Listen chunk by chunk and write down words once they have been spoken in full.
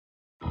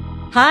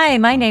Hi,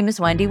 my name is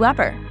Wendy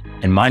Weber.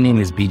 And my name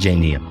is BJ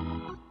Neal.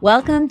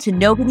 Welcome to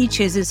Nobody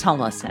Chooses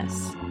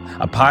Homelessness,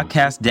 a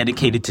podcast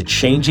dedicated to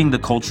changing the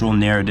cultural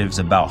narratives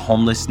about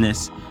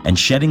homelessness and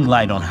shedding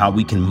light on how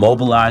we can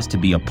mobilize to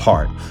be a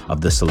part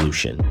of the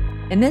solution.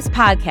 In this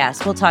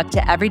podcast, we'll talk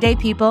to everyday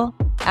people,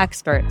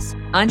 experts,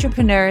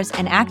 entrepreneurs,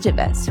 and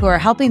activists who are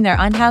helping their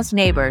unhoused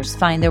neighbors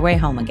find their way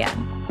home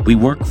again. We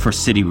work for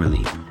City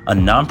Relief, a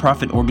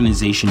nonprofit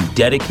organization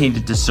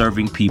dedicated to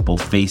serving people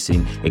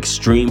facing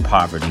extreme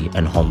poverty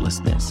and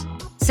homelessness.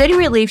 City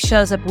Relief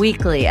shows up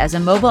weekly as a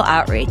mobile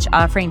outreach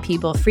offering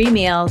people free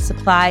meals,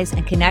 supplies,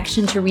 and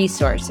connection to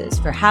resources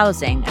for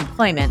housing,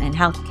 employment, and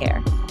healthcare.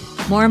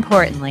 More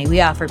importantly, we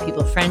offer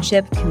people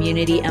friendship,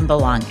 community, and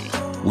belonging.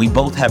 We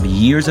both have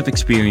years of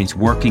experience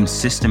working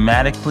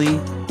systematically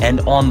and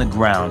on the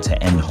ground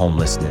to end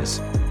homelessness.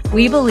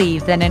 We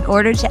believe that in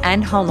order to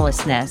end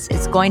homelessness,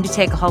 it's going to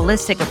take a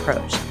holistic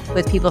approach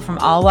with people from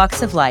all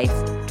walks of life,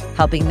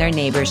 helping their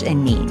neighbors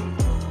in need.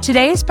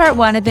 Today is part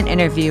one of an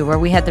interview where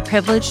we had the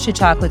privilege to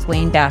talk with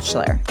Wayne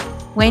Batchelor.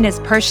 Wayne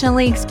has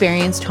personally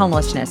experienced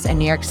homelessness in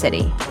New York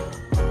City.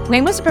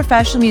 Wayne was a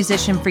professional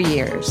musician for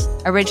years.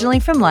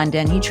 Originally from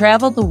London, he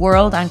traveled the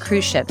world on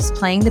cruise ships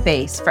playing the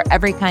bass for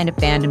every kind of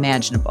band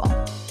imaginable.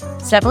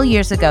 Several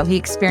years ago, he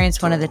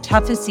experienced one of the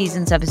toughest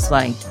seasons of his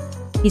life.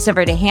 He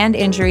suffered a hand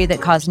injury that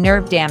caused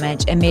nerve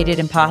damage and made it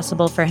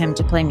impossible for him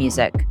to play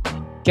music.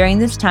 During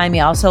this time, he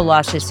also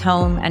lost his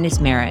home and his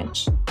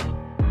marriage.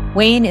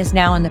 Wayne is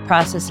now in the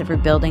process of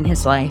rebuilding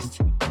his life.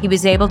 He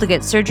was able to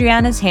get surgery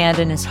on his hand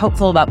and is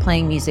hopeful about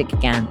playing music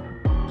again.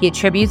 He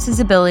attributes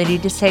his ability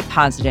to stay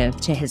positive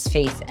to his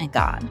faith in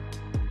God.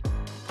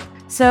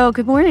 So,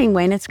 good morning,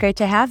 Wayne. It's great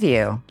to have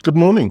you. Good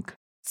morning.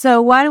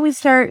 So, why don't we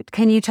start?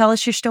 Can you tell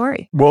us your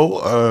story?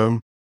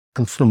 Well,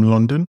 I'm from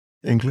London,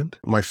 England.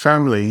 My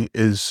family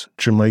is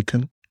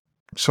Jamaican,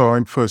 so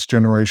I'm first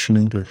generation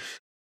English.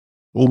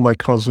 All my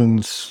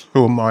cousins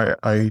who are my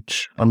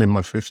age, I'm in my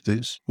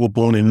 50s, were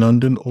born in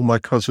London. All my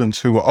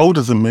cousins who were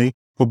older than me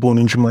were born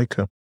in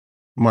Jamaica.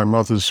 My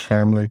mother's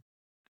family,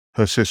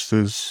 her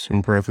sisters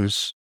and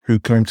brothers who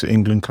came to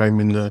England came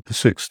in the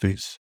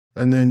 60s.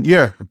 And then,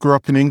 I grew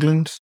up in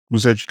England,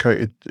 was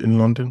educated in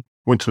London,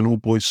 went to an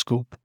all-boys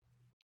school.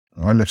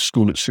 I left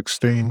school at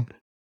 16,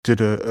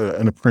 did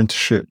an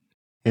apprenticeship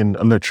in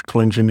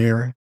electrical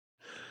engineering,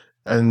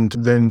 and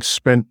then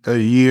spent a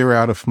year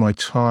out of my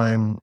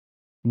time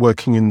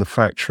working in the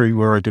factory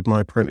where I did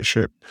my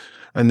apprenticeship,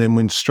 and then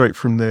went straight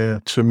from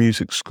there to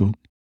music school.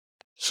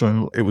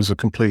 So it was a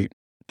complete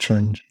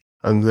change.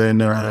 And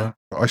then I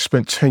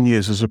spent 10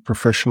 years as a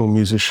professional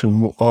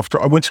musician.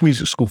 After I went to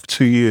music school for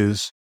 2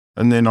 years,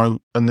 and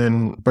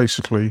then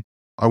basically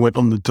I went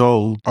on the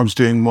dole. I was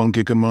doing 1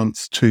 gig a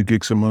month, 2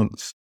 gigs a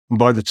month. And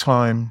by the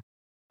time,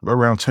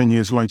 around 10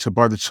 years later,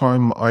 by the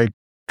time I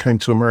came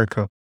to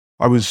America,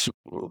 I was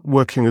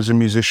working as a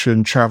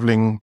musician,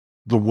 traveling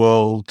the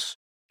world,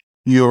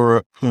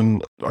 Europe,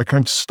 and I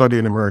came to study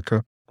in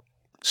America,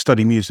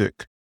 study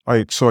music.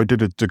 So I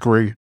did a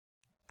degree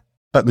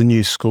at the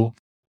New School,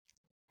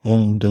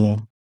 and I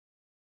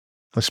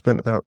spent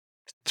about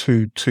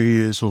two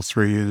years or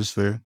 3 years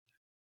there.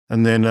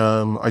 And then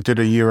I did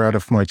a year out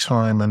of my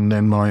time, and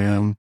then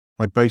my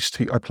bass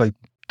I played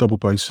double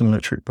bass and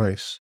electric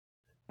bass.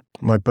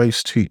 My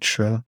bass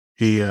teacher,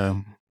 he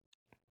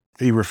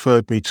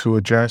referred me to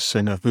a jazz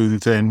singer who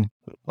then,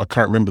 I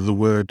can't remember the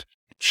word,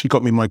 she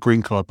got me my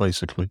green card,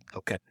 basically.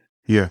 Okay.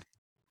 Yeah.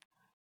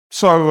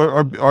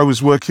 So I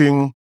was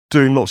working,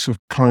 doing lots of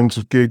kinds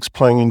of gigs,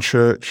 playing in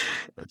church.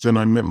 Then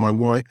I met my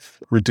wife,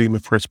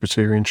 Redeemer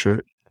Presbyterian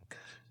Church.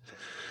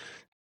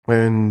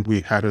 And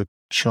we had a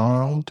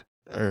child,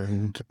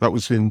 and that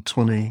was in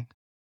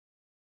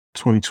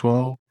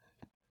 2012.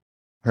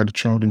 I had a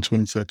child in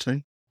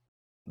 2013.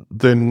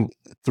 Then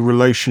the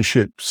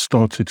relationship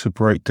started to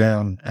break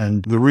down.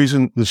 And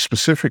the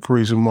specific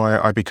reason why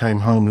I became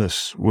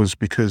homeless was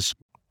because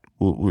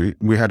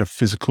we had a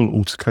physical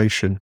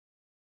altercation,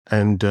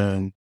 and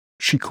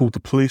she called the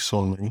police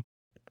on me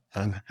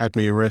and had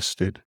me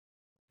arrested.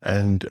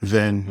 And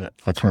then,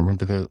 I can't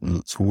remember the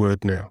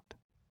word now,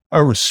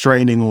 a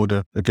restraining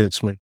order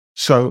against me.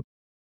 So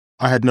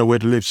I had nowhere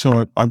to live.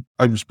 So I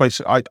was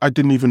basically, I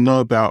didn't even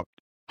know about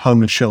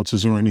homeless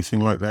shelters or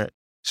anything like that.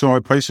 So I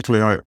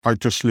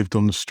just lived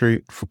on the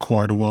street for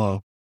quite a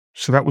while.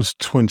 So that was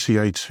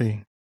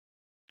 2018.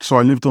 So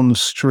I lived on the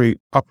street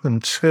up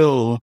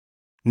until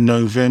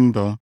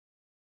November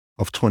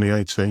of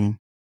 2018.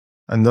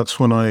 And that's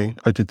when I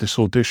did this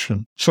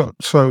audition. So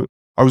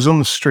I was on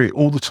the street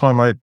all the time.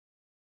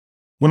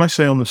 When I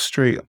say on the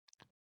street,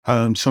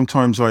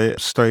 sometimes I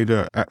stayed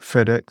at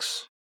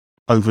FedEx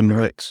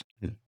overnight.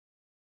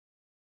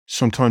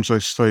 Sometimes I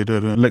stayed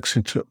at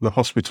Lexington, the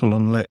hospital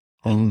on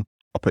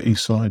Upper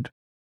East Side.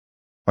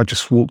 I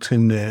just walked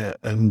in there,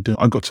 and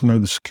I got to know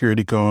the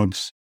security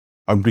guards.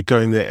 I'd be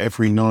going there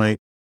every night.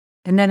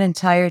 And that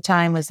entire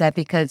time, was that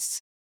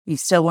because you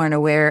still weren't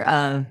aware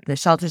of the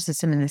shelter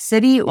system in the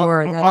city,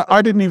 or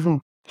I didn't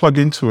even plug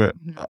into it.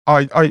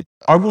 I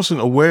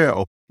wasn't aware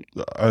of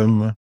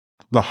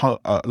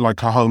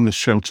like a homeless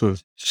shelter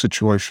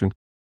situation.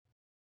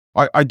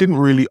 I didn't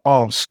really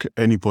ask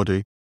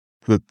anybody.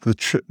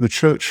 The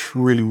church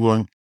really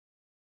weren't.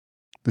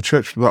 The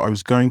church that I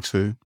was going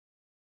to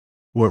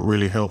weren't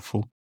really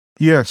helpful.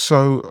 Yeah,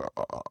 so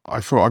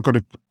I thought I got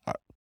to.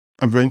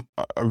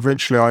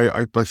 Eventually,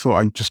 I thought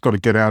I just got to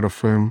get out of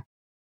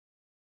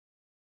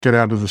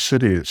the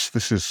city.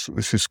 This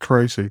is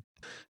crazy.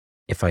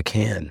 If I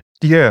can,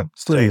 Yeah,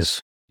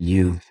 please.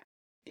 you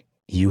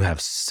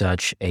have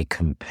such a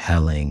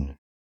compelling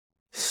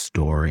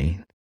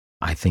story.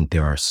 I think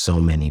there are so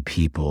many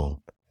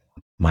people,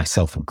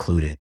 myself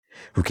included,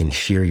 who can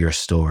hear your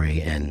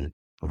story and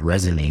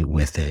resonate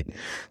with it.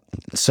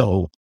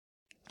 So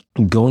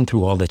going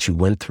through all that you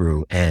went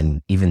through,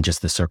 and even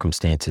just the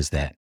circumstances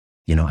that,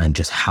 and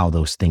just how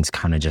those things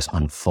kind of just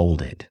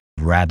unfolded,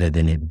 rather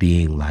than it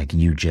being like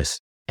you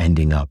just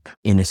ending up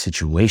in a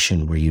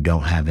situation where you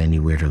don't have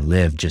anywhere to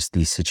live, just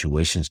these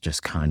situations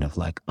just kind of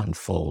like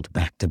unfold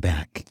back to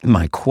back.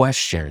 My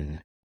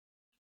question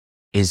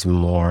is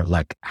more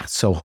like,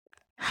 so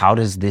how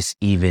does this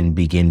even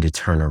begin to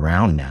turn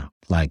around now?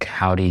 Like,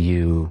 how did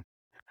you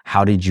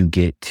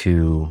get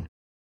to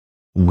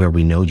where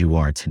we know you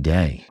are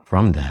today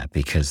from that?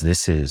 Because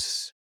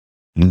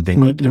you've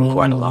been through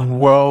quite a lot.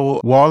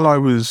 Well, while I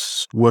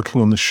was working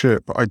on the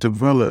ship, I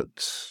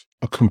developed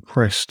a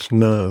compressed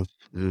nerve.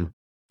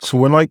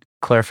 So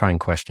Clarifying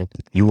question,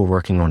 you were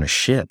working on a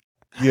ship.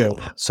 Yeah.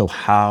 So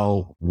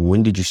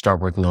when did you start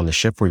working on the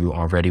ship? Were you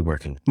already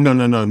working? No,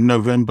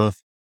 November.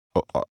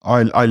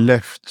 I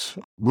left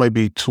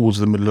maybe towards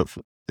in the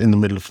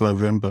middle of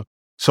November.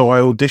 So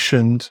I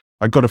auditioned.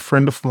 I got a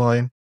friend of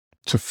mine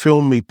to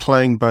film me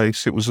playing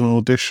bass. It was an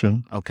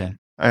audition. Okay.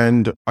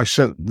 And I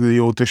sent the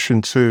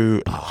audition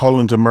to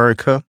Holland,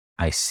 America.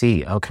 I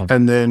see. Okay.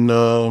 And then,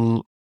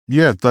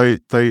 they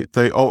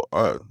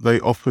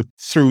offered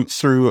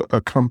through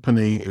a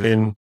company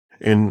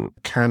in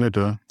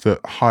Canada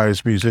that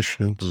hires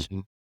musicians.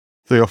 Mm-hmm.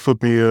 They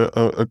offered me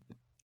a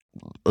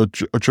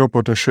job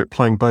on a ship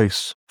playing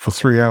bass for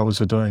 3 hours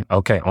a day.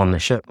 Okay, on the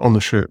ship. On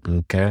the ship.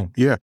 Okay.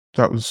 Yeah,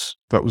 that was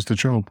the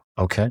job.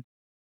 Okay.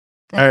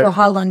 So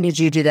how long did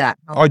you do that?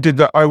 I did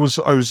that. I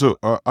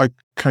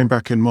came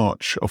back in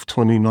March of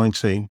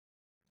 2019,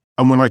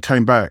 and when I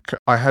came back,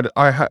 I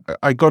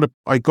got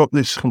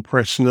this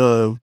compressed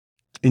nerve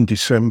in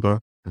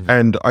December,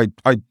 and I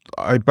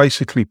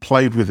basically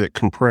played with it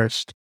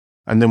compressed,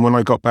 and then when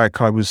I got back,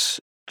 I was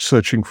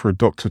searching for a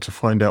doctor to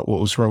find out what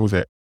was wrong with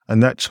it,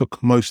 and that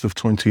took most of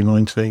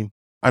 2019,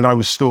 and I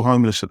was still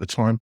homeless at the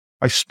time.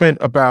 I spent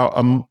about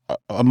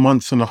a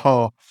month and a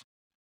half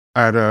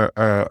at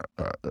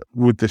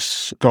with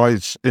this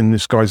guy's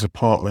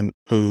apartment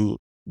who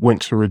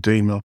went to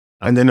Redeemer,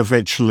 and then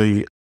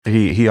eventually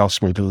he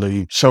asked me to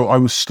leave. So I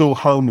was still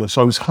homeless.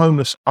 I was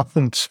homeless up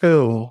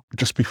until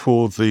just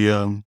before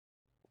the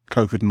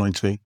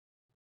COVID-19,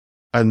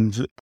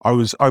 and I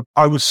was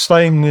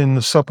staying in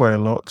the subway a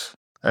lot,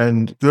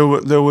 and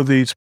there were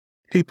these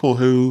people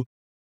who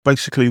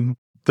basically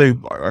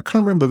I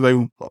can't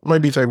remember,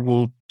 maybe they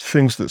wore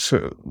things that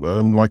said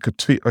like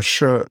a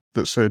shirt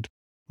that said,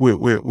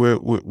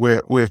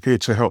 We're here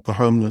to help the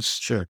homeless.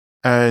 Sure.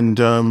 And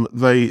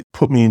they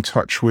put me in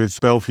touch with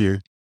Bellevue.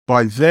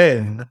 By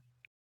then,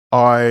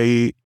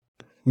 I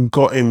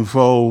got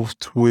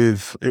involved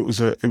with it was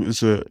an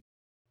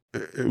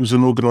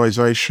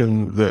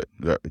organization that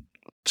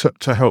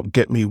to help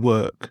get me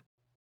work.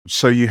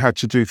 So you had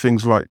to do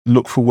things like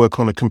look for work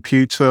on a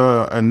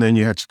computer, and then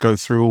you had to go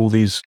through all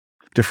these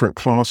different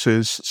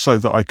classes so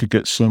that I could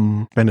get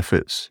some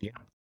benefits. Yeah.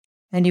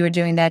 And you were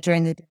doing that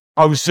during the day?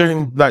 I was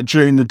doing that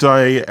during the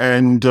day,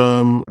 and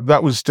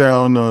that was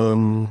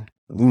down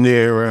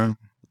near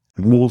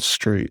Wall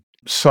Street.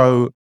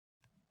 So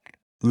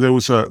there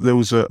was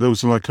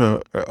like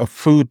a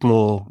food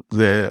mall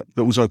there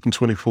that was open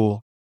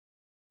 24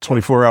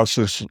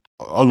 hours.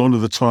 A lot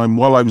of the time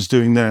while I was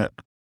doing that,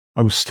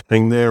 I was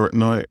staying there at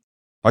night.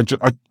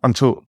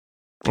 Until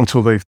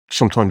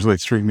sometimes they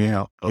threw me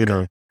out.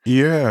 Okay.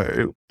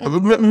 Yeah,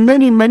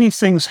 many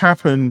things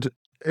happened.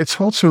 It's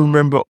hard to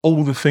remember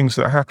all the things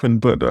that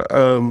happened, but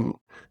well,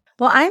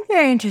 I'm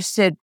very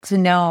interested to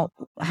know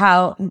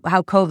how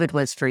COVID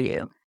was for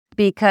you,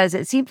 because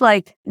it seemed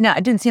like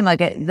it didn't seem like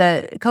it.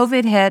 The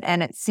COVID hit,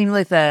 and it seemed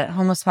like the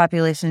homeless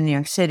population in New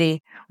York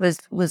City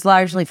was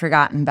largely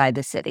forgotten by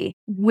the city.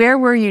 Where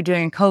were you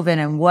during COVID,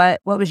 and what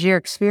was your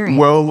experience?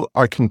 Well,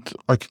 I can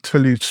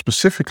tell you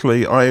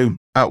specifically. I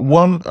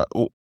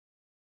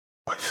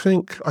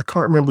think, I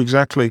can't remember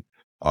exactly.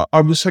 I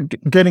was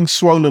getting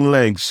swollen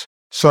legs.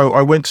 So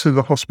I went to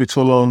the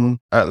hospital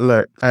at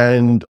Lek,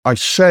 and I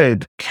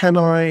said, can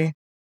I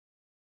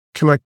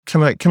take a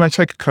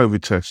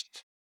COVID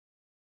test?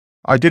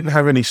 I didn't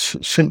have any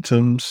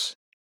symptoms.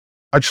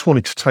 I just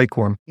wanted to take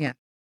one. Yeah.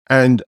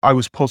 And I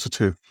was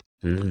positive.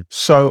 Mm-hmm.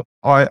 So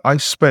I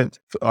spent,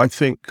 I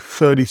think,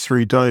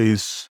 33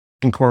 days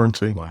in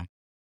quarantine. Wow.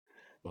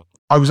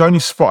 I was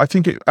only, I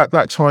think at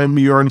that time,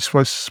 you're only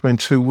supposed to spend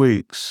 2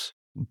 weeks.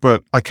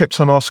 But I kept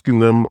on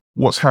asking them,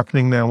 what's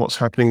happening now?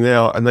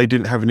 And they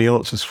didn't have any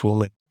answers for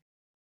me.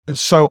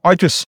 So I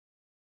just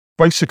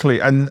basically,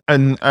 and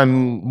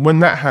when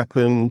that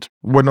happened,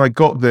 when I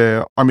got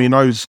there, I mean,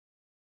 I was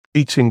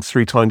eating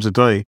 3 times a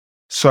day.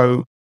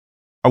 So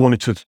I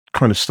wanted to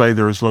kind of stay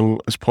there as long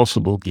as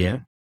possible. Yeah.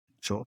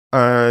 Sure.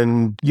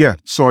 And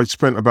so I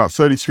spent about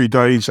 33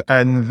 days,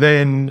 and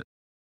then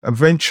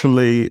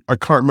eventually, I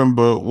can't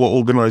remember what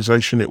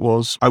organization it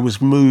was, I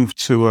was moved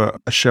to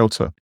a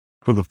shelter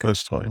for the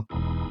first time.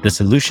 The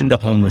solution to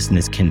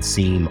homelessness can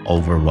seem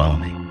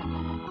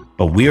overwhelming,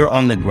 but we're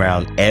on the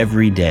ground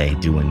every day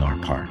doing our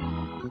part.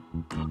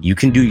 You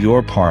can do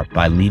your part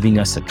by leaving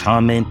us a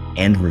comment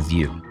and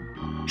review.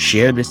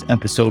 Share this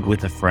episode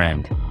with a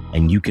friend,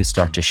 and you can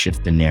start to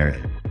shift the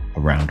narrative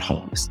around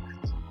homelessness.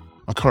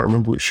 I can't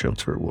remember which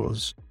shelter it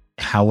was.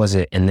 How was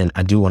it? And then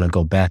I do want to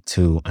go back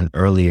to an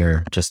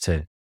earlier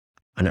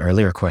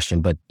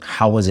question, but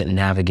how was it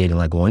navigating?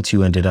 Like, once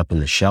you ended up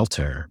in the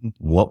shelter,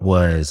 what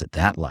was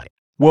that like?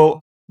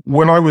 Well,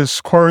 when I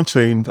was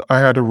quarantined, I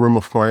had a room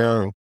of my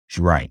own.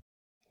 Right.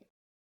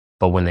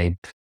 But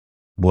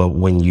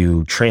when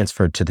you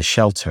transferred to the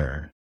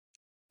shelter.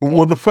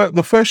 Well,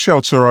 the first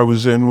shelter I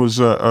was in was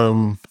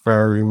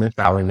Bowery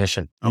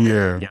Mission. Okay.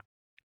 Yeah.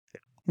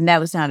 And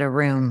that was not a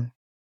room.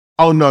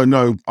 Oh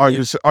no! I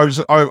was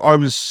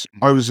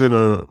in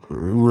a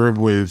room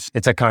with.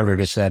 It's a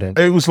congregate setting.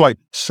 It was like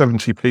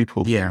 70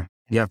 people. Yeah.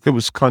 It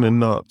was kind of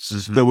nuts.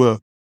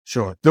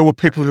 Mm-hmm. There were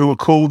people who were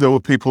cool. There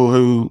were people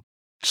who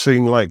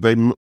seemed like they.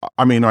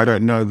 I mean, I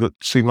don't know, that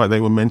seemed like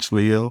they were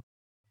mentally ill.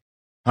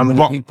 How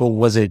many people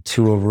was it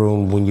to a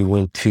room when you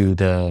went to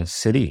the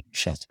city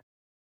shelter?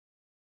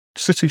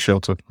 City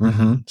shelter.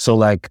 Mm-hmm. So,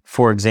 like,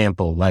 for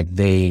example, like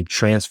they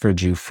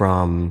transferred you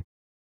from.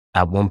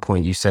 At one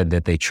point, you said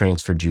that they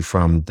transferred you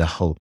from the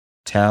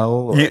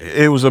hotel? Yeah,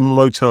 it was a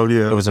motel,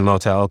 yeah. It was a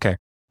motel, okay.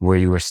 Where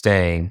you were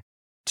staying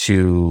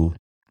to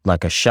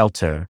like a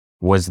shelter.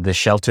 Was the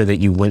shelter that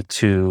you went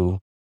to?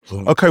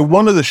 Okay,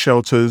 one of the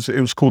shelters, it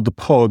was called the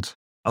Pod.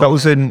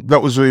 Okay.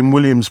 That was in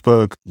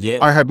Williamsburg. Yeah.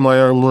 I had my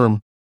own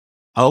room.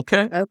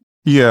 Okay.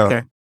 Yeah.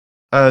 Okay.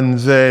 And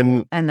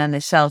then the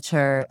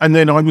shelter. And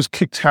then I was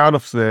kicked out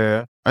of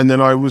there. And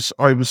then I was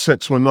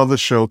sent to another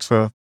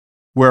shelter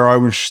where I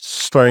was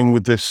staying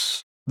with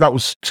that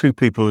was 2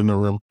 people in the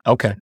room.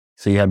 Okay.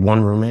 So you had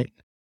one roommate?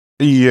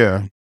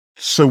 Yeah.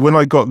 So when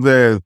I got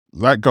there,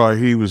 that guy,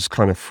 he was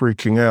kind of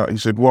freaking out. He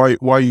said, why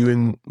are you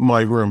in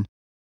my room?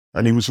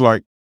 And he was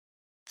like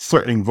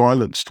threatening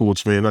violence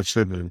towards me. And I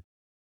said,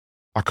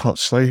 I can't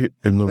stay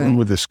in the room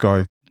with this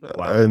guy.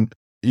 Wow. And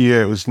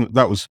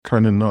that was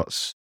kind of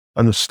nuts.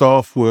 And the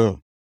staff were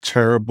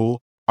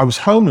terrible. I was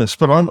homeless,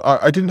 but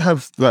I didn't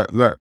have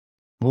that,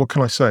 what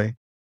can I say?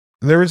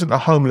 There isn't a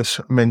homeless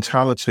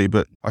mentality,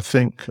 but I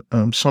think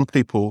some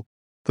people,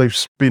 they've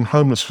been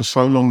homeless for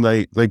so long,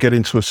 they get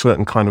into a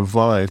certain kind of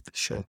vibe.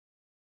 Sure.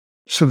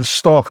 So the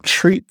staff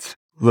treat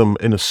them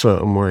in a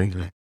certain way,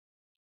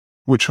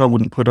 which I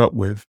wouldn't put up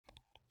with.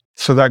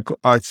 So that,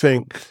 I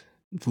think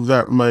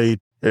that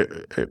made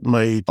it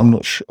made. I'm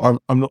not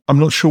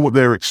sure what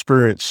their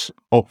experience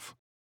of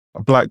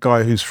a black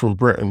guy who's from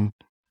Britain,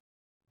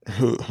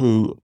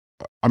 who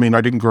I mean, I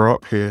didn't grow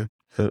up here,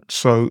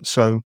 so.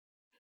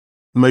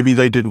 Maybe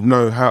they didn't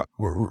know how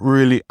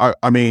really.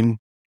 I mean,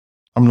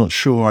 I'm not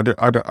sure.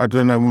 I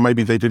don't know.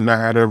 Maybe they didn't know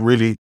how to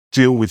really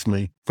deal with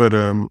me. But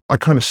I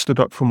kind of stood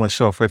up for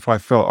myself if I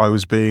felt I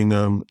was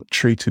being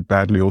treated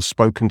badly or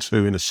spoken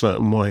to in a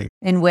certain way.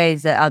 In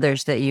ways that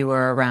others that you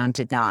were around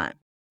did not.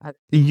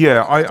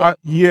 Yeah, I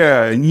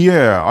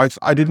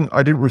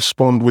didn't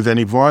respond with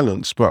any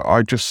violence, but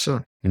I just.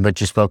 But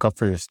you spoke up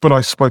for yourself. But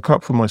I spoke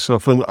up for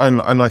myself, and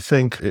I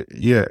think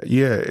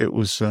it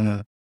was.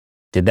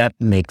 Did that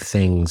make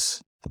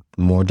things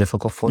more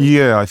difficult for you?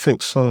 Yeah, I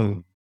think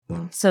so.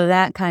 So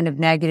that kind of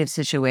negative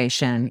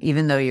situation,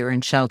 even though you were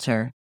in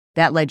shelter,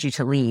 that led you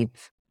to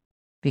leave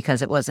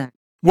because it wasn't.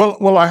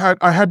 Well,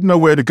 I had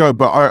nowhere to go,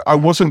 but I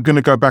wasn't going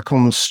to go back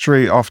on the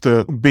street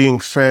after being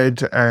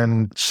fed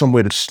and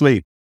somewhere to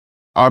sleep.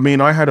 I mean,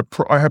 I had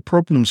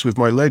problems with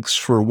my legs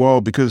for a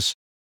while because,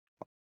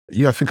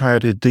 I think I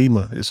had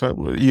edema. Is that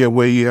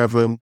where you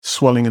have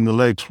swelling in the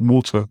legs,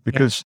 water,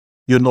 because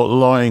you're not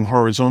lying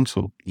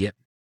horizontal. Yeah.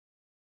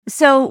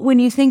 So when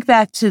you think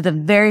back to the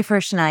very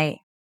first night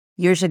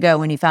years ago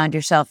when you found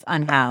yourself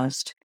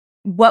unhoused,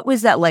 what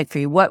was that like for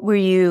you? What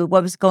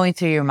was going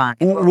through your mind?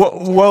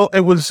 Well,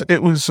 it was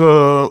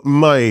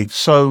May.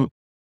 So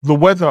the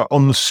weather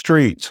on the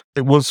street,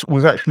 it was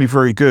actually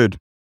very good.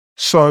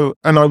 So,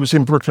 and I was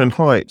in Brooklyn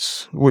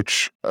Heights,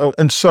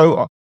 and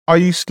so I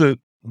used to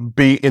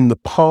be in the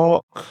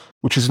park,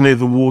 which is near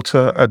the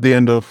water at the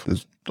end of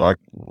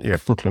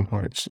Brooklyn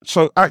Heights.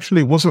 So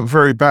actually it wasn't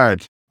very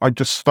bad. I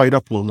just stayed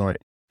up all night.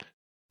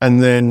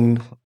 And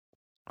then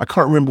I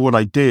can't remember what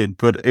I did,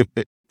 but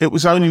it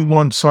was only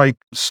once I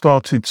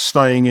started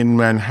staying in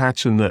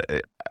Manhattan that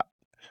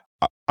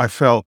I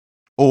felt,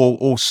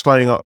 or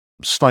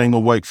staying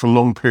awake for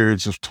long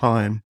periods of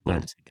time.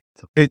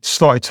 It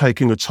started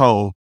taking a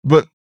toll.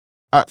 But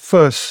at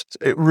first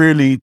there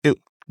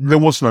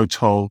was no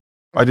toll.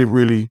 I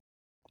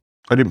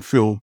didn't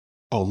feel,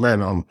 oh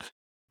man,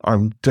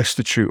 I'm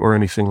destitute or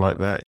anything like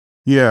that.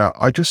 Yeah,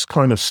 I just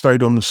kind of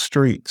stayed on the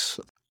streets,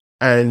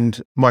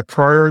 and my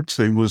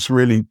priority was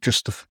really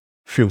just to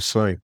feel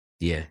safe.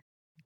 Yeah.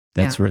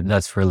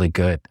 That's really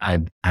good. I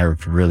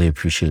really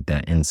appreciate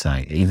that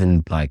insight.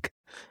 Even like,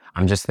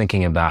 I'm just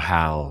thinking about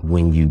how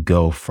when you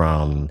go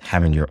from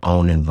having your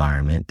own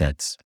environment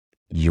that's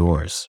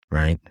yours,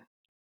 right,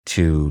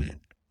 to,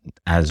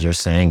 as you're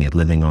saying it,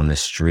 living on the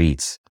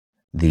streets,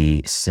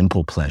 the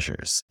simple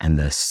pleasures and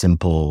the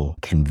simple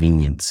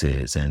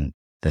conveniences and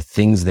the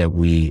things that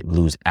we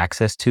lose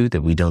access to,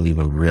 that we don't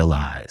even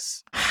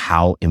realize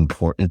how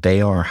important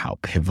they are, how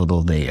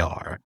pivotal they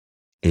are.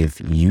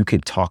 If you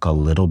could talk a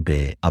little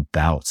bit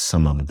about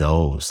some of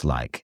those,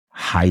 like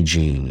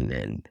hygiene,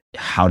 and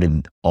how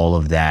did all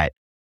of that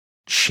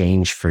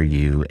change for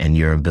you and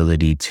your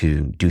ability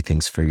to do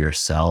things for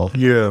yourself?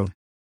 Yeah.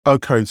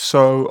 Okay,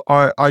 so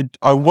I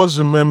was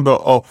a member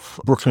of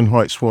Brooklyn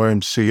Heights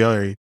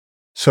YMCA.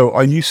 So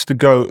I used to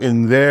go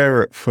in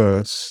there at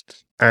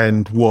first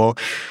and wash,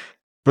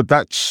 but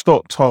that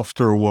stopped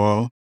after a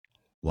while.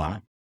 Why?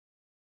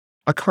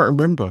 I can't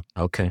remember.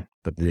 Okay.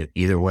 But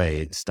either way,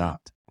 it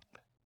stopped.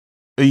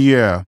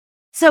 Yeah.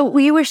 So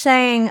we were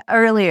saying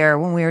earlier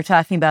when we were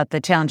talking about the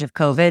challenge of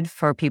COVID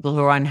for people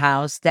who are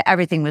unhoused, that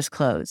everything was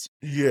closed.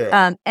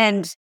 Yeah.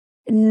 And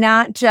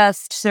not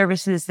just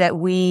services that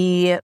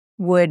we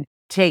would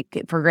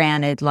take for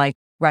granted, like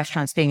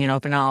restaurants being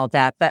open and all of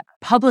that, but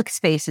public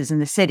spaces in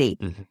the city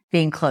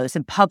being closed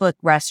and public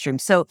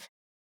restrooms. So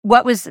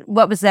what was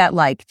that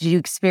like? Did you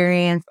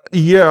experience?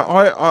 Yeah,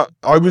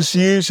 I was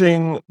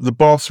using the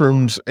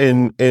bathrooms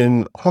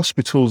in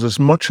hospitals as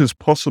much as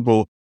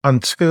possible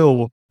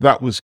until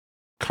that was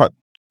cut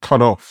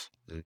off,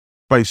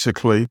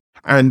 basically.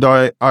 And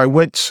I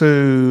went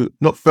to,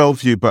 not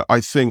Bellevue, but I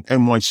think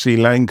NYC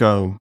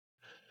Langone,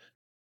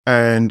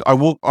 and I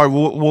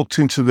walked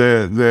into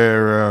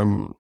their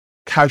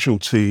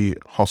casualty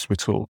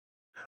hospital,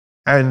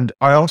 and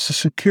I asked the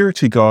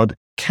security guard,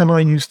 "Can I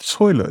use the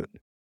toilet?"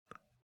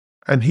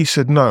 And he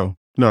said, "No,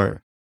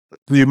 the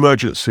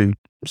emergency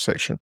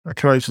section.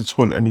 Can I use the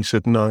toilet?" And he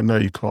said, "No,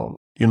 you can't.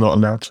 You're not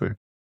allowed to."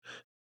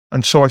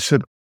 And so I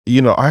said,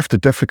 I have to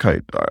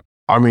defecate.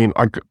 I mean,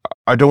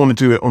 I don't want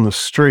to do it on the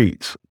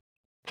street,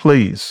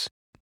 please.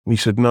 And he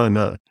said,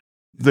 no.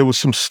 There was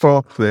some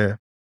staff there,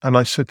 and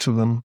I said to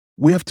them,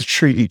 "We have to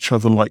treat each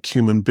other like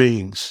human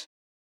beings.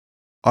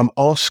 I'm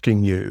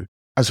asking you,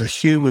 as a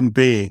human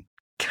being,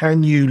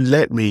 can you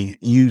let me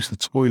use the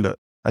toilet?"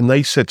 And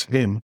they said to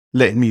him,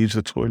 "Let him use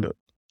the toilet."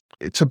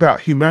 It's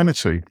about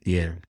humanity.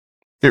 Yeah.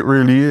 It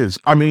really is.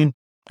 I mean,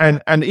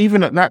 and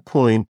even at that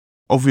point,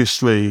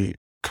 obviously,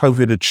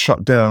 COVID had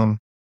shut down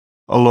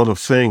a lot of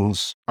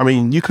things. I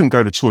mean, you can go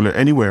to the toilet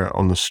anywhere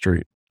on the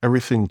street.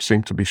 Everything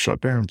seemed to be shut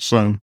down.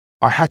 So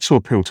I had to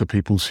appeal to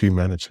people's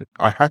humanity.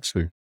 I had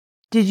to.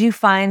 Did you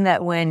find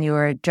that when you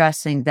were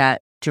addressing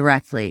that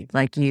directly,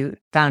 like you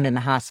found in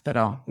the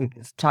hospital,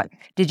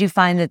 did you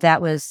find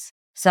that was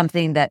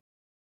something that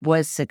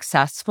was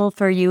successful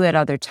for you at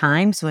other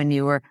times when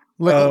you were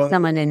looking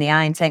someone in the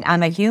eye and saying,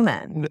 "I'm a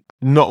human"?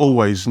 Not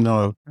always,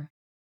 no.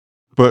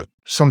 But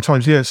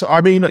sometimes, yes. I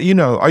mean,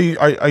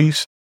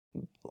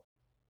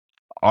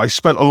 I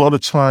spent a lot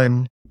of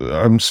time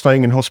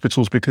staying in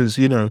hospitals because,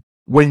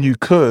 when you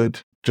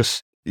could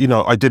just,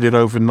 I did it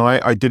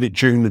overnight. I did it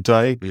during the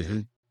day.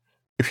 Mm-hmm.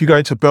 If you go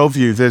into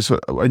Bellevue,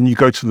 and you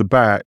go to the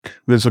back,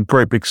 there's a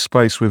great big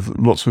space with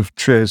lots of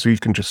chairs where you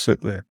can just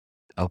sit there.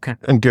 Okay.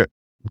 And get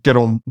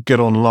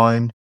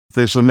online.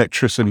 There's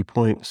electricity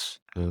points.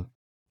 Yeah.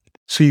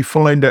 So you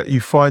find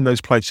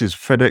those places.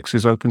 FedEx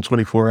is open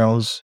 24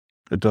 hours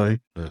a day.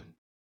 Yeah.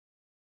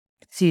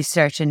 So you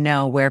start to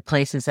know where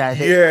places are.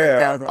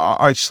 Yeah.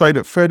 I stayed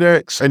at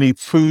FedEx, any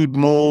food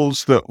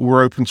malls that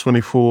were open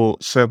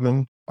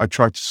 24/7. I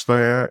tried to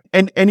stay at,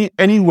 and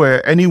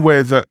anywhere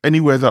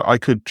that I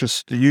could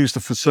just use the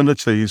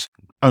facilities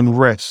and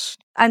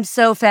rest. I'm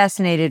so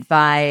fascinated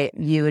by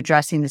you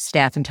addressing the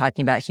staff and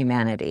talking about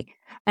humanity.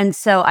 And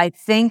so I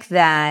think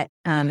that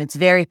it's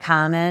very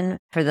common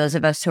for those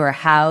of us who are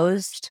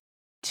housed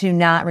to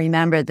not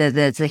remember that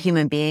as a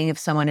human being, if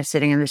someone is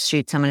sitting in the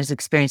street, someone is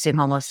experiencing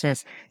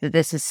homelessness, that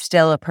this is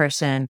still a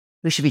person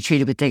who should be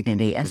treated with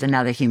dignity as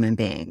another human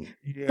being.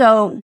 Yeah.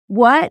 So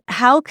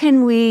how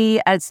can we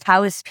as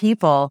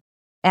people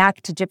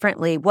act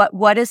differently?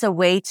 What is a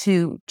way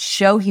to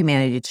show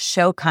humanity, to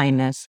show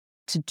kindness,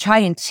 to try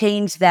and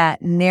change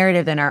that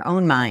narrative in our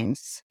own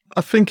minds?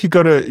 I think you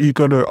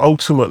gotta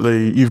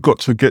ultimately, you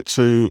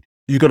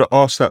gotta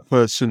ask that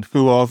person,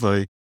 who are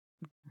they?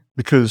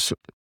 Because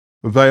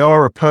they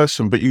are a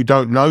person, but you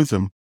don't know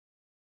them.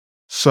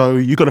 So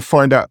you got to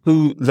find out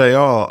who they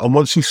are. And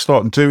once you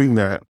start doing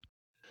that,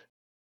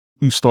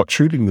 you start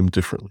treating them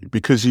differently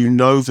because you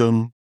know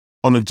them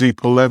on a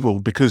deeper level,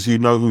 because you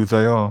know who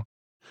they are.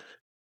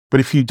 But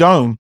if you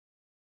don't,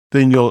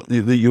 then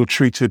you're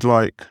treated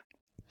like,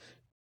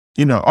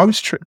 when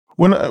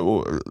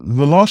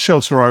the last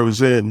shelter I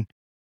was in,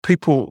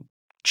 people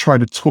tried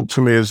to talk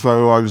to me as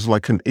though I was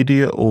like an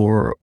idiot,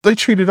 or they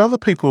treated other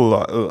people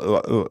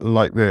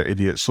like they're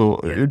idiots,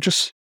 or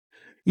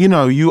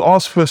you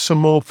ask for some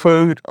more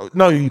food.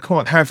 No, you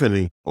can't have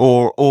any.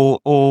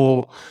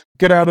 Or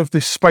get out of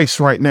this space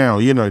right now.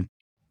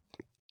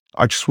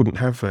 I just wouldn't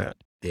have that.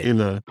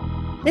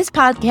 This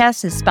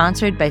podcast is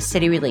sponsored by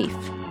City Relief.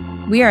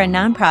 We are a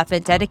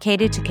nonprofit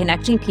dedicated to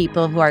connecting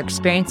people who are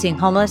experiencing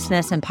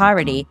homelessness and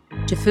poverty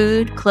to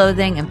food,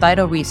 clothing, and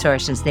vital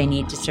resources they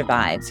need to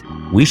survive.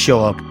 We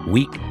show up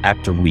week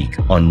after week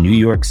on New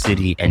York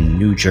City and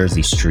New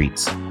Jersey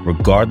streets,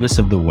 regardless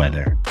of the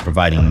weather,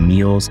 providing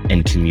meals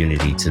and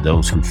community to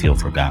those who feel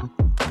forgotten.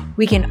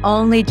 We can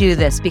only do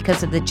this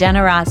because of the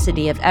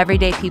generosity of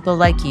everyday people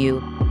like you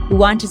who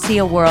want to see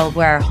a world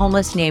where our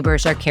homeless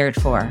neighbors are cared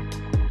for.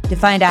 To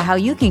find out how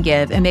you can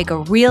give and make a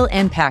real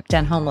impact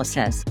on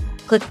homelessness,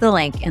 click the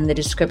link in the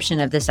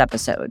description of this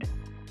episode.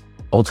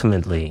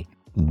 Ultimately,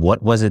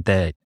 what was it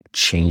that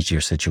changed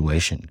your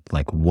situation?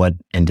 Like, what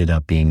ended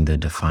up being the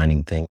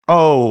defining thing?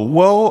 Oh,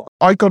 well,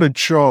 I got a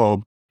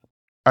job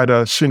at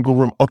a single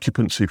room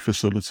occupancy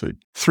facility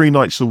 3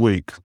 nights a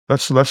week.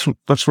 That's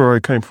where I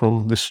came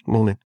from this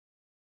morning.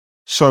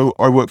 So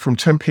I worked from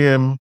 10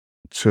 p.m.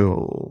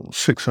 till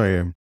 6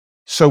 a.m.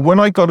 So when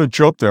I got a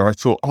job there, I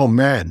thought, oh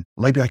man,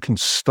 maybe I can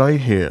stay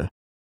here.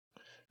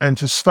 And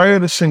to stay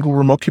at a single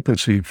room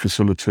occupancy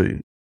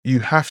facility, you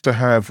have to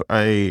have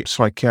a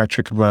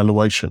psychiatric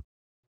evaluation.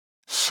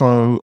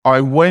 So I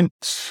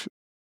went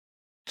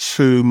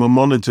to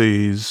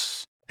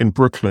Maimonides in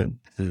Brooklyn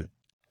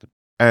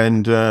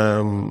and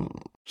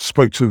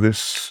spoke to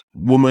this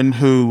woman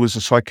who was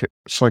a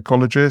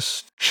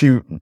psychologist. She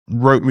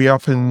wrote me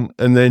up and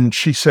then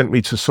she sent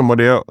me to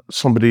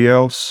somebody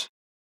else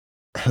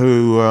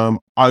who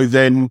I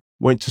then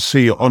went to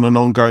see on an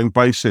ongoing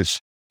basis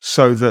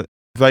so that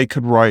they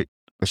could write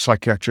a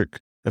psychiatric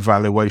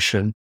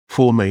evaluation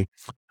for me.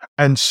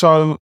 And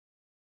so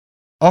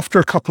after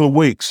a couple of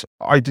weeks,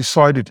 I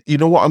decided, you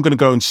know what, I'm going to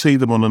go and see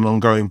them on an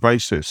ongoing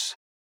basis.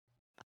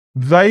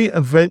 They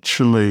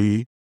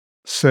eventually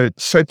said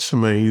to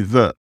me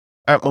that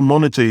at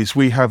Maimonides,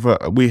 we have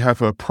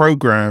a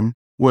program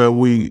where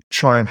we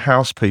try and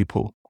house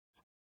people.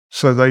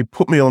 So they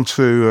put me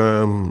onto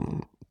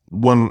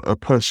a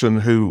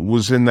person who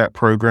was in that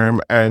program,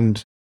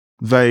 and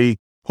they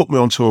put me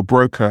onto a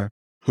broker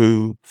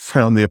who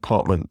found the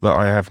apartment that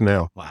I have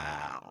now.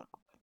 Wow.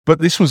 But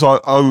this was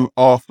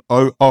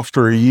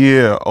after a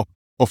year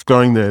of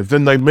going there.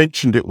 Then they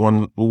mentioned it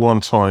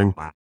one time.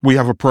 Wow. We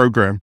have a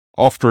program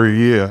after a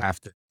year.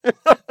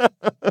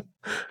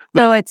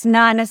 So it's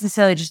not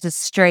necessarily just a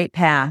straight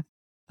path.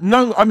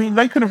 No, I mean,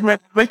 they could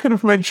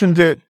have mentioned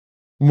it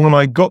when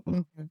I got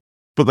them,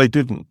 but they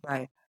didn't.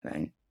 Right.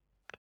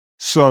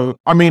 So,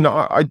 I mean,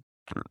 I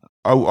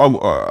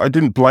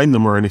didn't blame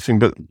them or anything,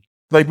 but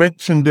they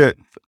mentioned it.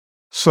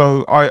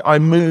 So I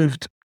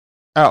moved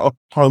out of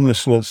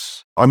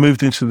homelessness. I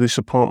moved into this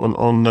apartment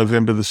on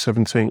November the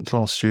 17th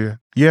last year.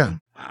 Yeah.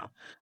 Wow.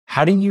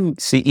 How do you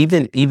see,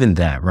 even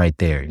that right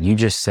there, you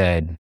just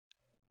said,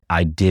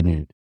 I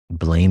didn't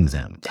blame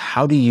them.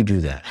 How do you do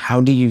that?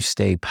 How do you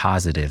stay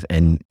positive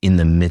and in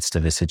the midst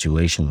of a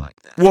situation like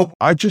that? Well,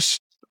 I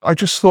just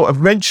thought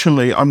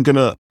eventually I'm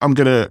not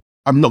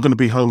gonna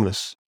be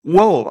homeless.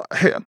 Well,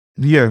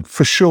 yeah,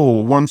 for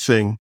sure. One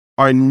thing,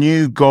 I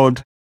knew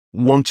God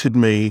wanted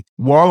me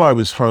while I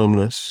was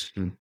homeless.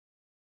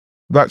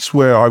 That's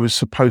where I was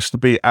supposed to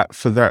be at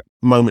for that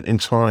moment in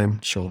time.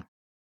 Sure.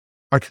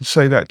 I can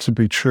say that to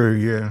be true.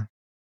 Yeah.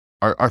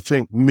 I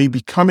think me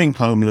becoming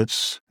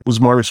homeless was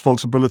my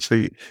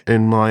responsibility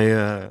in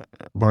my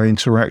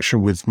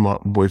interaction with my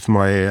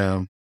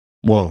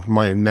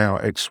now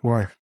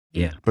ex-wife.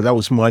 Yeah. But that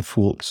was my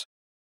fault.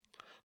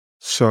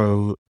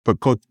 So, but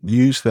God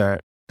used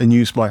that and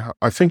used my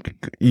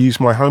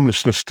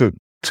homelessness to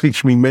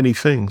teach me many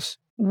things.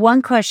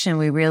 One question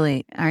we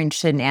really are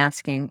interested in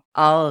asking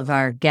all of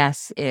our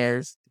guests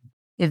is,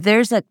 if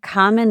there's a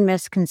common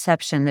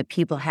misconception that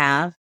people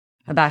have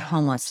about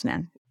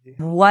homelessness,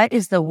 what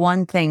is the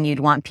one thing you'd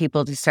want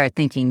people to start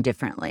thinking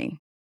differently?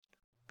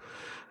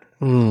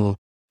 I mean,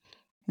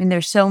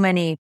 there's so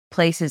many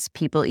places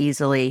people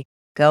easily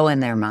go in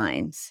their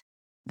minds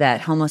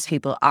that homeless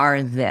people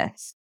are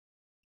this,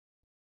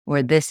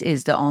 or this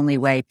is the only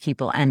way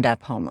people end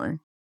up homeless.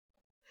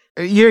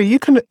 Yeah, you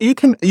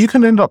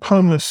can end up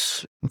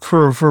homeless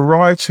for a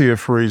variety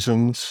of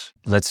reasons.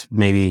 Let's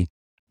maybe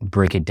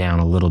break it down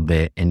a little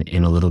bit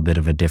in a little bit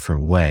of a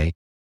different way.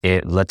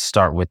 Let's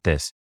start with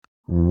this.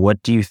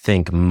 What do you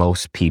think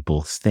most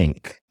people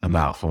think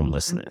about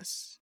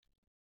homelessness?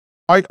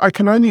 I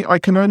can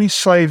only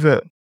say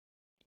that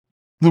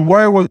the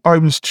way I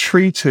was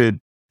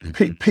treated,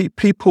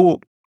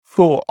 people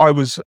thought I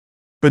was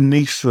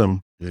beneath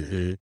them.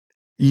 Mm-hmm.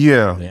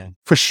 Yeah,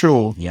 for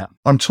sure. Yeah.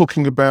 I'm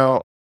talking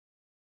about,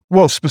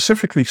 well,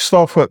 specifically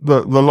staff at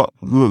the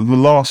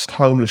last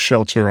homeless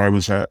shelter I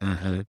was at.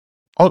 Mm-hmm.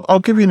 I'll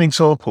give you an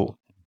example.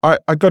 I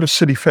got a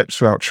City Fetch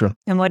voucher.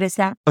 And what is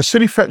that? A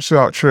City Fetch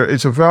voucher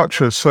is a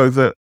voucher so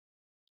that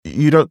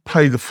you don't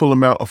pay the full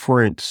amount of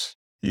rent.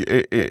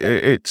 You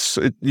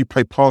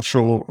pay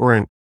partial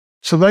rent.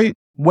 So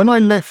when I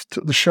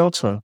left the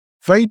shelter,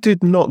 they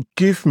did not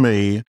give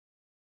me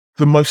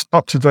the most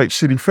up-to-date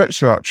city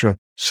structure.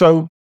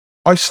 So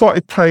I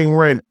started paying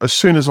rent as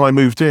soon as I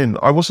moved in.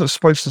 I wasn't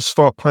supposed to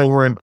start paying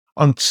rent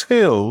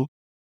until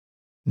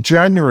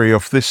January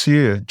of this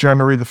year,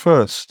 January the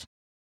 1st.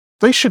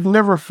 They should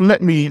never have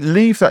let me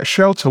leave that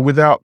shelter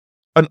without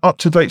an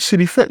up-to-date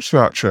city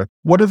structure.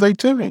 What are they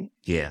doing?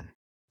 Yeah.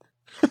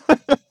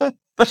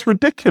 That's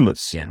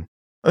ridiculous. Yeah.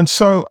 And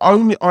so I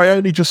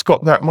only just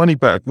got that money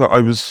back that I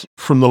was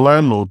from the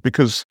landlord,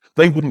 because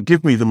they wouldn't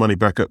give me the money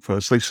back at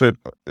first. They said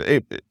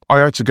I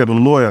had to get a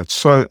lawyer.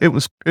 So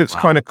it's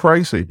Wow. kind of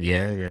crazy.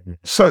 Yeah.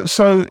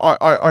 So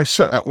I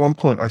said at one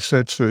point, I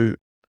said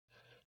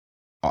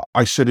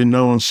in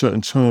no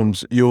uncertain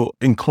terms, you're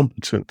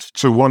incompetent,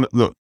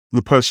 to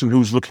the person who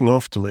was looking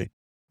after me.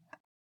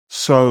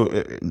 So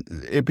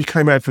it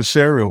became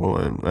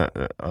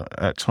adversarial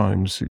at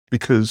times,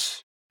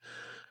 because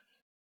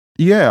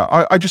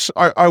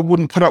I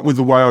wouldn't put up with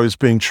the way I was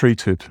being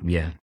treated.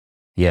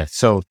 Yeah.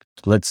 So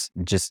let's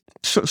just.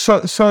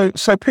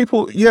 So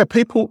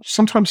people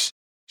sometimes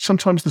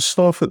the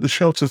staff at the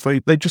shelters,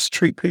 they just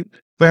treat people.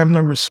 They have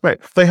no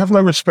respect. They have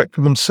no respect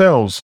for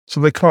themselves, so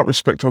they can't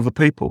respect other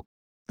people.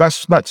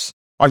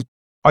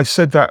 I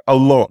said that a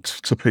lot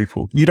to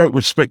people. You don't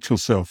respect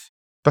yourself.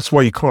 That's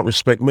why you can't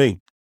respect me.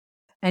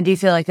 And do you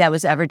feel like that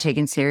was ever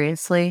taken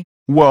seriously?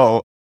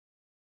 Well,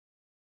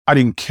 I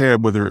didn't care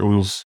whether it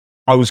was.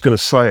 I was going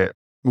to say it,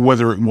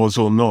 whether it was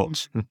or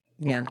not.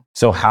 Yeah.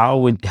 So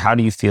how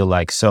do you feel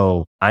like,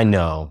 so I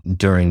know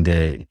during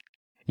the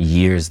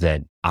years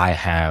that I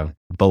have,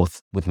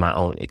 both with my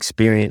own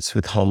experience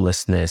with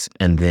homelessness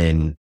and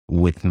then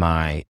with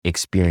my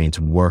experience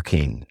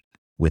working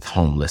with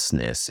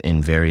homelessness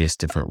in various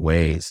different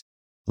ways,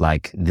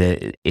 like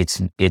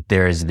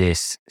there's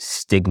this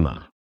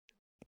stigma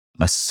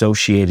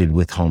associated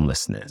with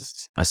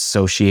homelessness,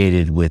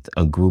 associated with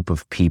a group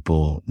of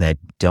people that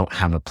don't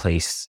have a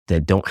place,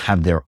 that don't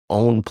have their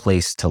own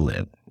place to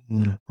live,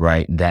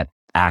 right? That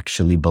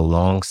actually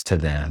belongs to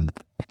them.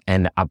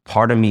 And a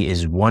part of me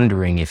is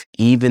wondering if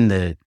even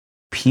the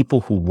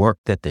people who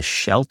worked at the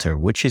shelter,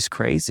 which is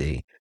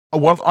crazy,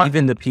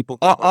 even the people.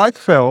 I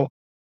felt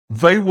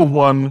they were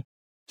one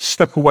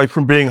step away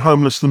from being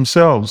homeless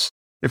themselves.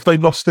 If they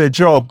lost their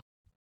job,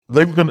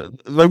 they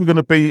were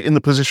gonna be in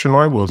the position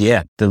I was.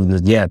 Yeah,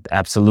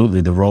 absolutely.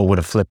 The role would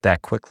have flipped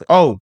that quickly.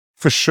 Oh,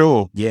 for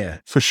sure. Yeah,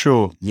 for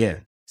sure. Yeah.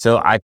 So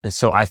I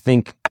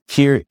think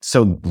here,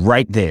 so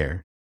right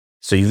there,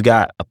 so you've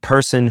got a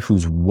person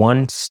who's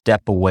one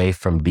step away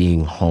from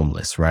being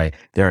homeless, right?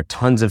 There are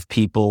tons of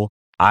people.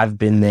 I've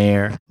been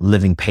there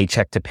living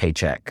paycheck to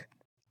paycheck,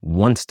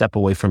 one step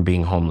away from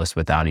being homeless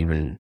without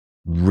even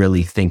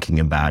really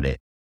thinking about it.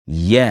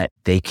 Yet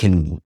they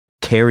can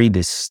carry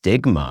this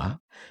stigma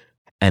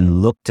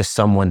and look to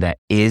someone that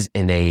is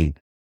in a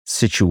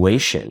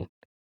situation,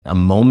 a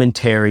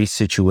momentary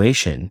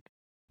situation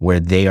where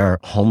they are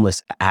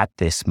homeless at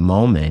this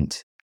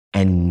moment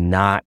and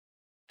not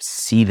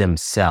see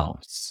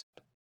themselves.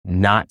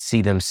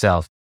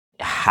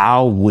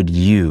 How would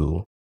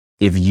you,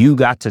 if you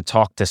got to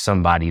talk to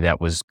somebody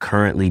that was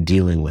currently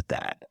dealing with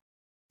that,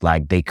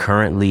 like they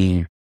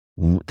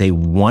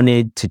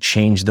wanted to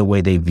change the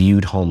way they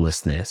viewed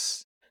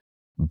homelessness,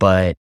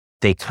 but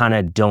they kind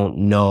of don't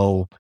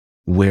know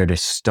where to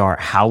start.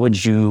 How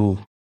would you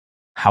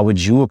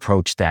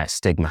approach that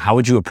stigma? How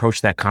would you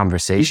approach that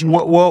conversation?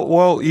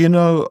 Well,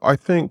 I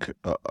think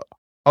a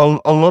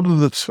lot of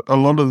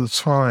the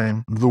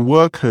time, the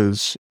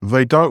workers,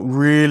 they don't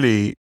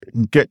really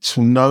get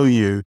to know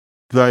you.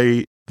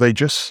 They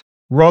just,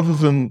 rather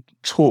than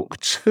talk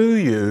to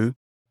you,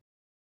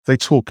 they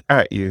talk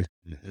at you.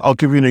 Mm-hmm. I'll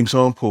give you an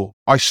example.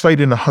 I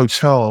stayed in a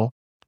hotel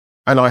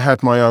and I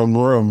had my own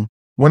room.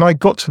 When I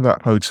got to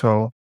that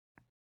hotel,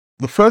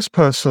 the first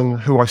person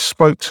who I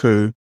spoke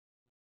to,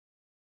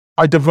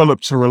 I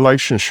developed a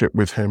relationship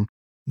with him.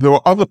 There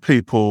were other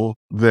people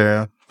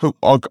there who,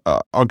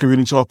 I'll give you an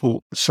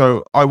example.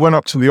 So I went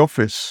up to the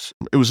office.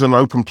 It was an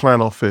open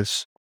plan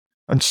office.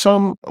 And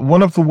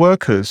one of the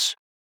workers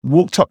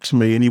walked up to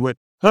me and he went,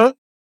 "Huh?"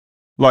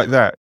 Like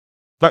that.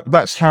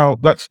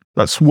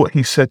 That's what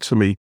he said to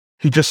me.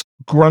 He just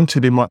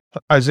grunted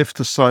as if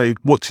to say,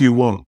 "What do you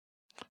want?"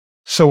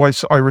 So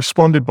I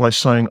responded by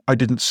saying I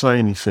didn't say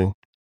anything.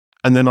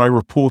 And then I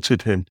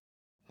reported him.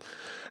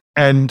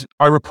 And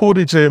I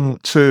reported him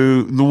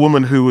to the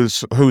woman who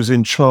was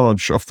in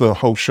charge of the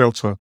whole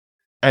shelter.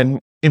 And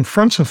in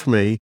front of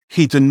me,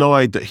 he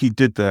denied that he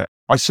did that.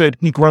 I said,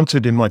 he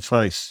grunted in my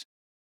face.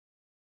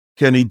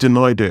 And he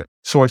denied it.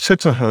 So I said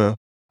to her,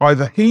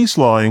 either he's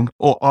lying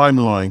or I'm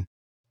lying,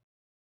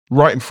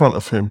 right in front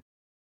of him.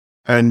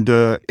 And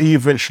he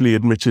eventually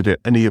admitted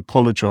it and he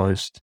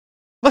apologized.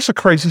 That's a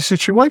crazy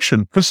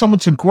situation for someone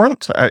to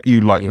grunt at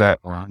you like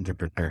that.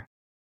 100%.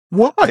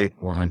 Why?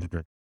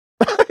 100%.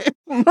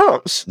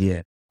 Nuts.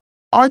 Yeah.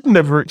 I'd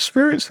never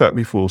experienced that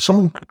before.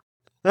 Someone,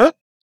 huh?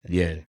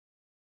 Yeah.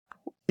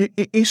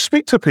 You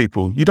speak to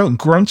people, you don't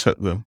grunt at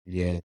them.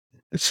 Yeah.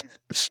 It's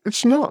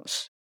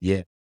nuts.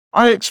 Yeah.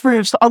 I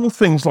experienced other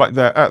things like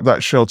that at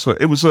that shelter.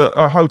 It was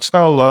a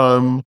hotel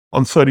on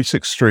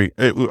 36th Street.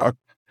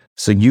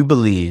 So you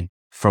believe,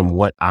 from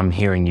what I'm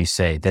hearing you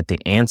say, that the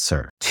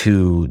answer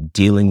to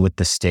dealing with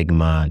the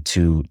stigma,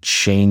 to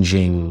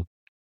changing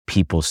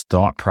people's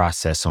thought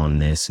process on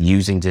this,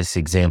 using this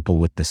example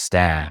with the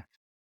staff,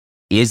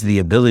 is the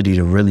ability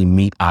to really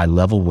meet eye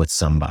level with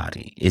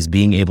somebody, is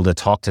being able to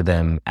talk to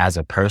them as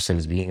a person,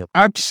 is being able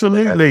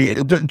Absolutely.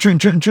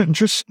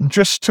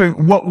 Just to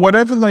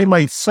whatever they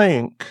may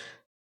think,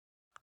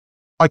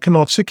 I can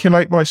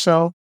articulate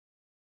myself.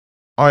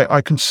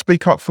 I can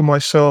speak up for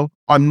myself.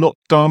 I'm not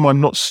dumb.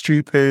 I'm not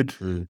stupid.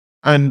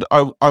 And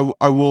I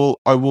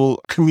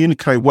will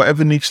communicate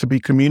whatever needs to be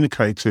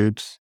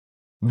communicated.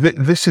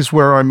 This is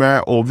where I'm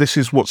at, or this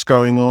is what's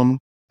going on,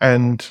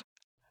 and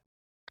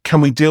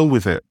can we deal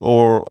with it,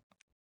 or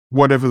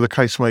whatever the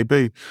case may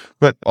be.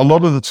 But a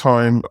lot of the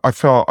time, I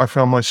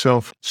found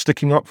myself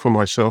sticking up for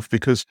myself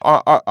because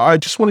I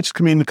just wanted to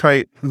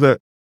communicate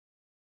that,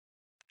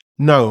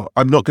 no,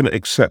 I'm not going to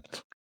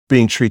accept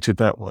being treated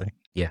that way.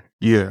 Yeah.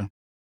 Yeah.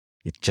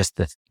 It's just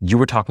that you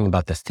were talking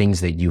about the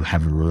things that you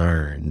have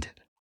learned,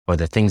 or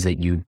the things that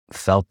you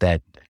felt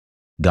that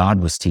God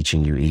was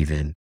teaching you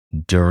even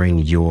during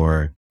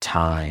your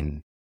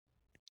time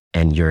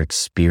and your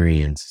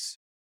experience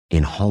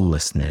in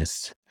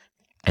homelessness.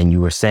 And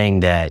you were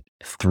saying that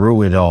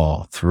through it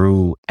all,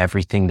 through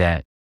everything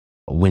that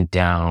went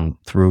down,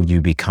 through you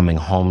becoming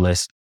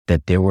homeless,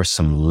 that there were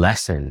some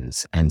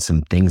lessons and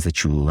some things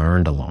that you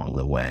learned along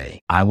the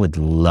way. I would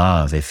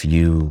love if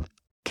you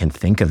can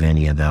think of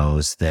any of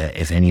those, that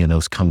if any of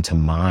those come to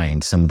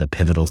mind, some of the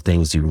pivotal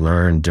things you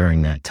learned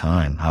during that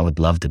time. I would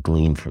love to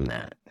glean from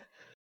that.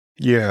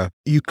 Yeah.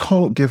 You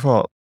can't give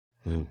up.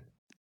 You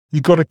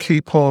got to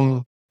keep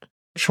on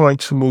trying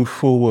to move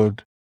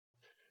forward.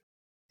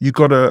 You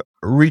got to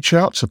reach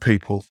out to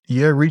people.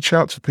 Yeah, reach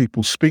out to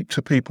people. Speak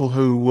to people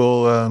who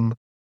will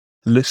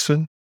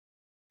listen,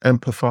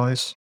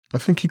 empathize. I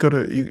think you got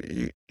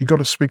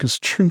to speak as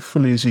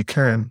truthfully as you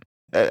can,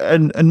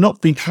 and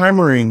not be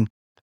hammering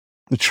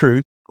the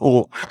truth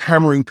or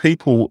hammering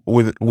people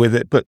with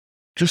it. But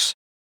just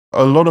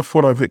a lot of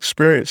what I've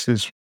experienced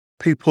is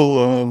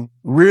people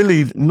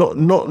really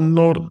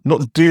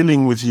not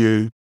dealing with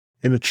you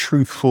in a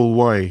truthful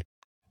way.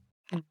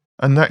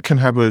 And that can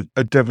have a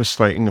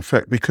devastating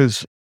effect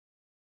because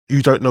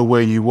you don't know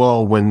where you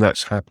are when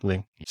that's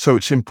happening. So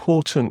it's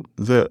important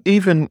that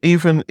even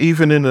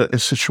in a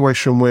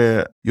situation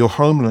where you're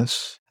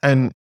homeless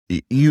and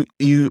you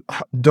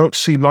don't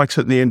see light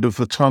at the end of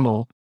the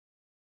tunnel,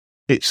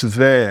 it's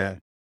there.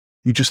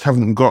 You just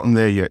haven't gotten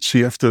there yet. So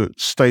you have to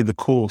stay the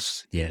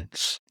course.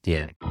 Yes.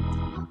 Yeah.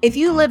 If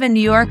you live in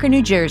New York or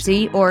New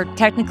Jersey, or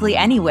technically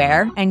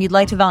anywhere, and you'd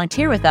like to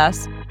volunteer with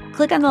us,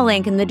 click on the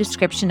link in the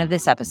description of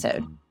this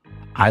episode.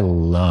 I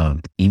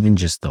loved even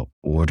just the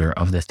order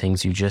of the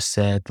things you just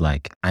said.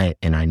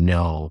 I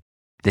know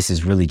this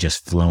is really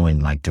just flowing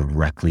like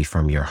directly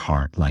from your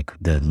heart, like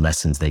the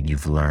lessons that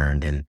you've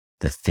learned and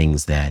the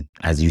things that,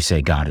 as you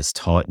say, God has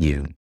taught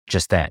you,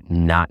 just that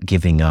not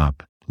giving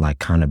up, like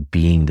kind of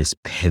being this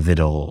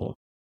pivotal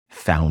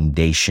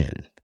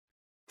foundation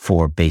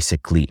for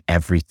basically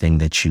everything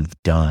that you've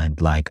done.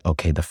 Like,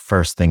 okay, the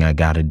first thing I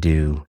got to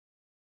do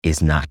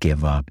is not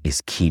give up,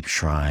 is keep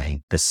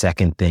trying. The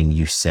second thing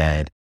you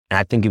said, and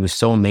I think it was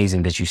so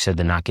amazing that you said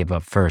to not give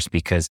up first,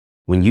 because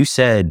when you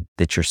said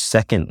that your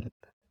second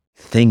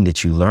thing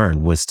that you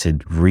learned was to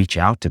reach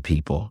out to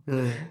people,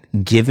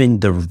 given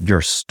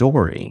your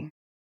story,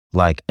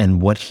 like,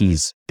 and what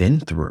he's been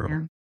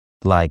through,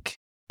 like,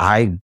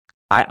 I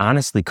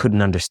honestly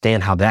couldn't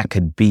understand how that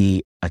could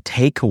be a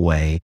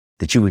takeaway,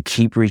 that you would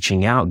keep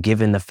reaching out,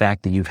 given the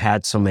fact that you've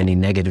had so many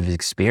negative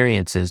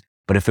experiences.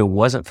 But if it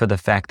wasn't for the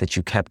fact that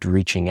you kept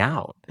reaching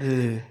out,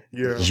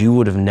 you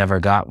would have never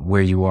got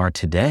where you are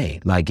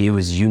today. Like, it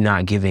was you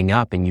not giving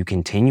up and you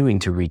continuing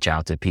to reach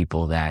out to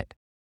people that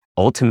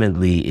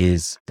ultimately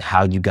is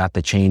how you got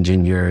the change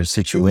in your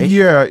situation.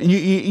 Yeah,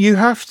 you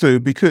have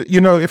to, because,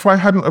 if I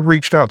hadn't have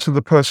reached out to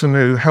the person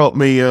who helped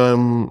me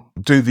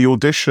do the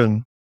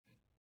audition,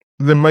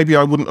 then maybe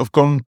I wouldn't have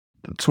gone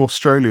to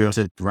Australia.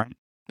 Right.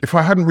 If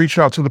I hadn't reached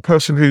out to the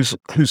person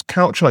whose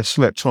couch I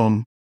slept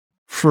on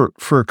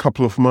for a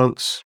couple of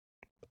months,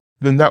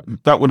 then that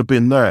would have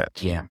been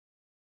that. Yeah.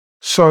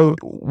 So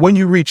when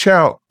you reach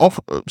out,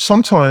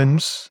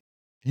 sometimes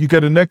you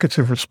get a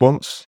negative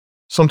response.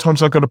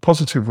 Sometimes I got a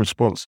positive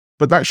response,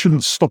 but that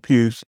shouldn't stop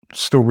you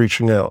still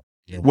reaching out.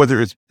 Yeah.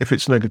 If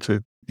it's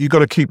negative, you got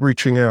to keep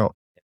reaching out,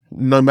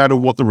 no matter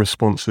what the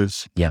response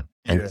is. Yeah.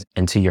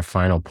 And to your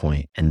final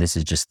point, and this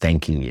is just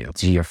thanking you,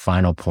 to your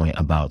final point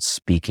about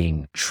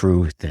speaking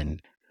truth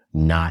and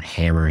not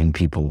hammering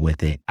people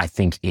with it, I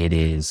think it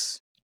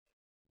is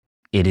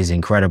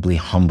incredibly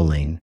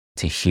humbling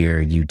to hear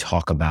you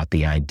talk about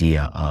the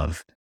idea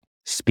of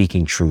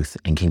speaking truth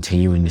and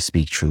continuing to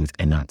speak truth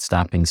and not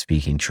stopping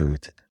speaking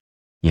truth.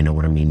 You know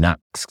what I mean? Not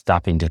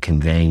stopping to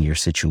conveying your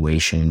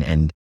situation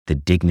and the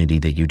dignity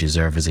that you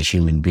deserve as a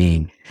human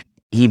being.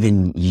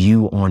 Even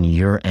you on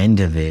your end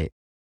of it,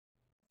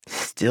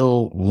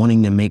 still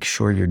wanting to make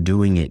sure you're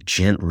doing it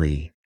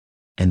gently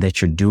and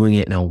that you're doing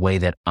it in a way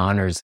that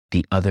honors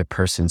the other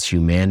person's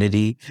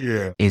humanity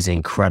is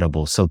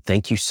incredible. So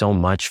thank you so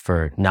much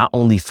for not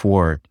only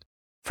for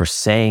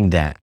saying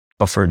that,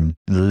 but for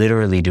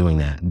literally doing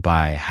that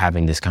by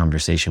having this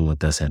conversation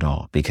with us at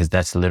all, because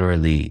that's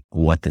literally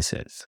what this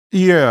is.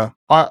 Yeah,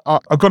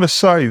 I've got to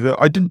say that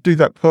I didn't do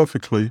that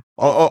perfectly.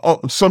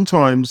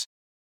 Sometimes,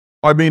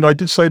 I mean, I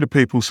did say to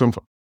people,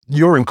 sometimes,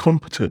 you're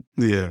incompetent.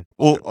 Yeah.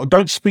 Or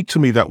don't speak to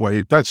me that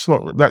way.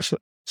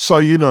 So,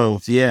 you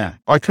know,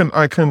 I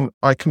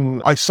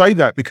say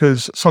that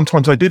because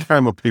sometimes I did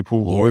hammer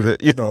people with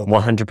it, you know.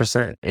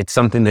 100%. It's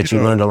something that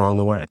you learned along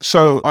the way.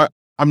 So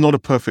I'm not a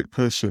perfect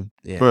person,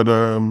 but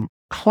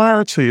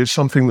clarity is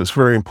something that's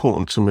very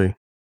important to me.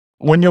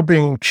 When you're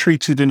being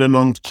treated in an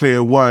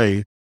unclear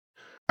way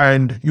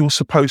and you're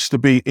supposed to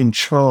be in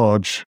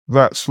charge,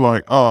 that's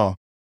like,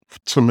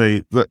 to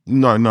me, that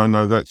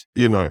no, that's,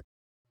 you know.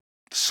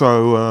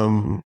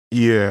 So,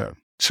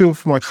 two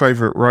of my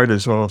favorite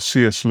writers are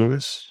C.S.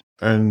 Lewis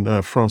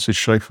and Francis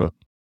Schaeffer.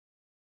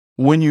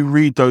 When you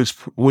read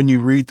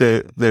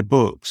their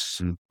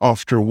books,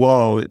 after a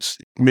while, it's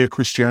Mere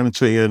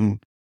Christianity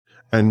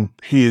and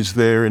he is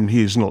there and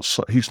he's not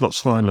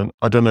silent.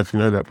 I don't know if you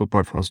know that book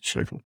by Francis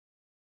Schaeffer.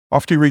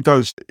 After you read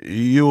those,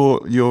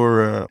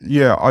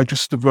 I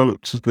just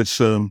developed this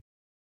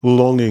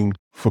longing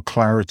for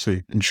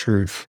clarity and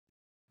truth,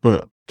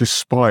 but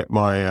despite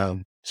my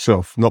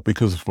self, not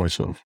because of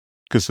myself,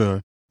 because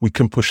we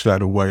can push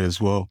that away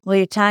as well. Well,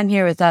 your time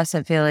here with us,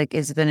 I feel like,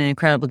 has been an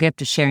incredible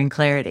gift of sharing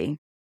clarity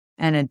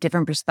and a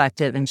different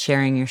perspective and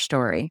sharing your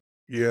story.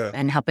 Yeah.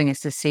 And helping us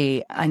to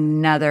see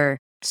another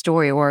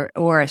story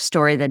or a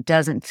story that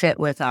doesn't fit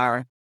with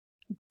our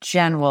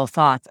general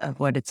thoughts of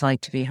what it's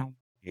like to be home.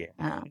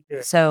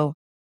 So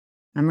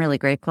I'm really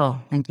grateful.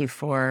 Thank you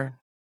for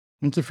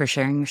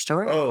sharing your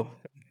story. Oh,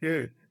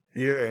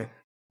 yeah.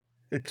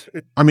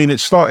 I mean, it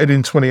started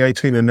in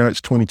 2018 and now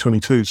it's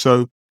 2022.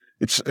 So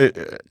it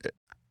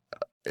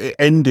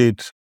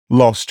ended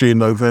last year,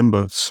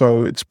 November.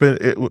 So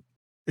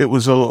it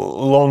was a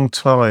long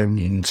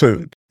time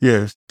to,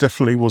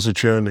 definitely was a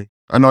journey.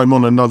 And I'm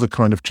on another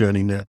kind of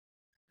journey now.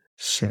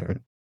 So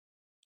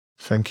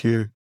thank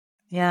you.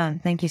 Yeah.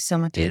 Thank you so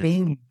much for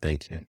being here.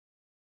 Thank you.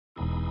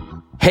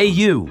 Hey,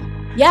 you.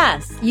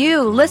 Yes,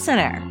 you,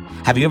 listener.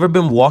 Have you ever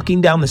been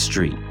walking down the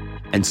street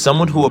and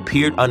someone who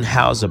appeared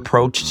unhoused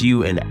approached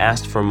you and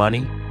asked for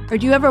money? Or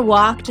do you ever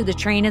walk to the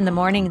train in the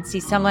morning and see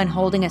someone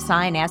holding a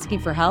sign asking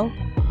for help?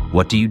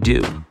 What do you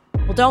do?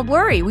 Well, don't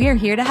worry. We are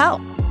here to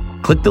help.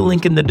 Click the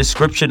link in the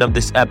description of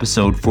this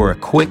episode for a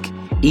quick,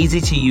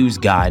 easy-to-use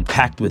guide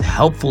packed with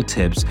helpful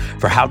tips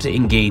for how to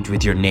engage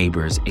with your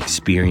neighbors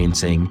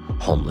experiencing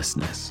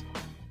homelessness.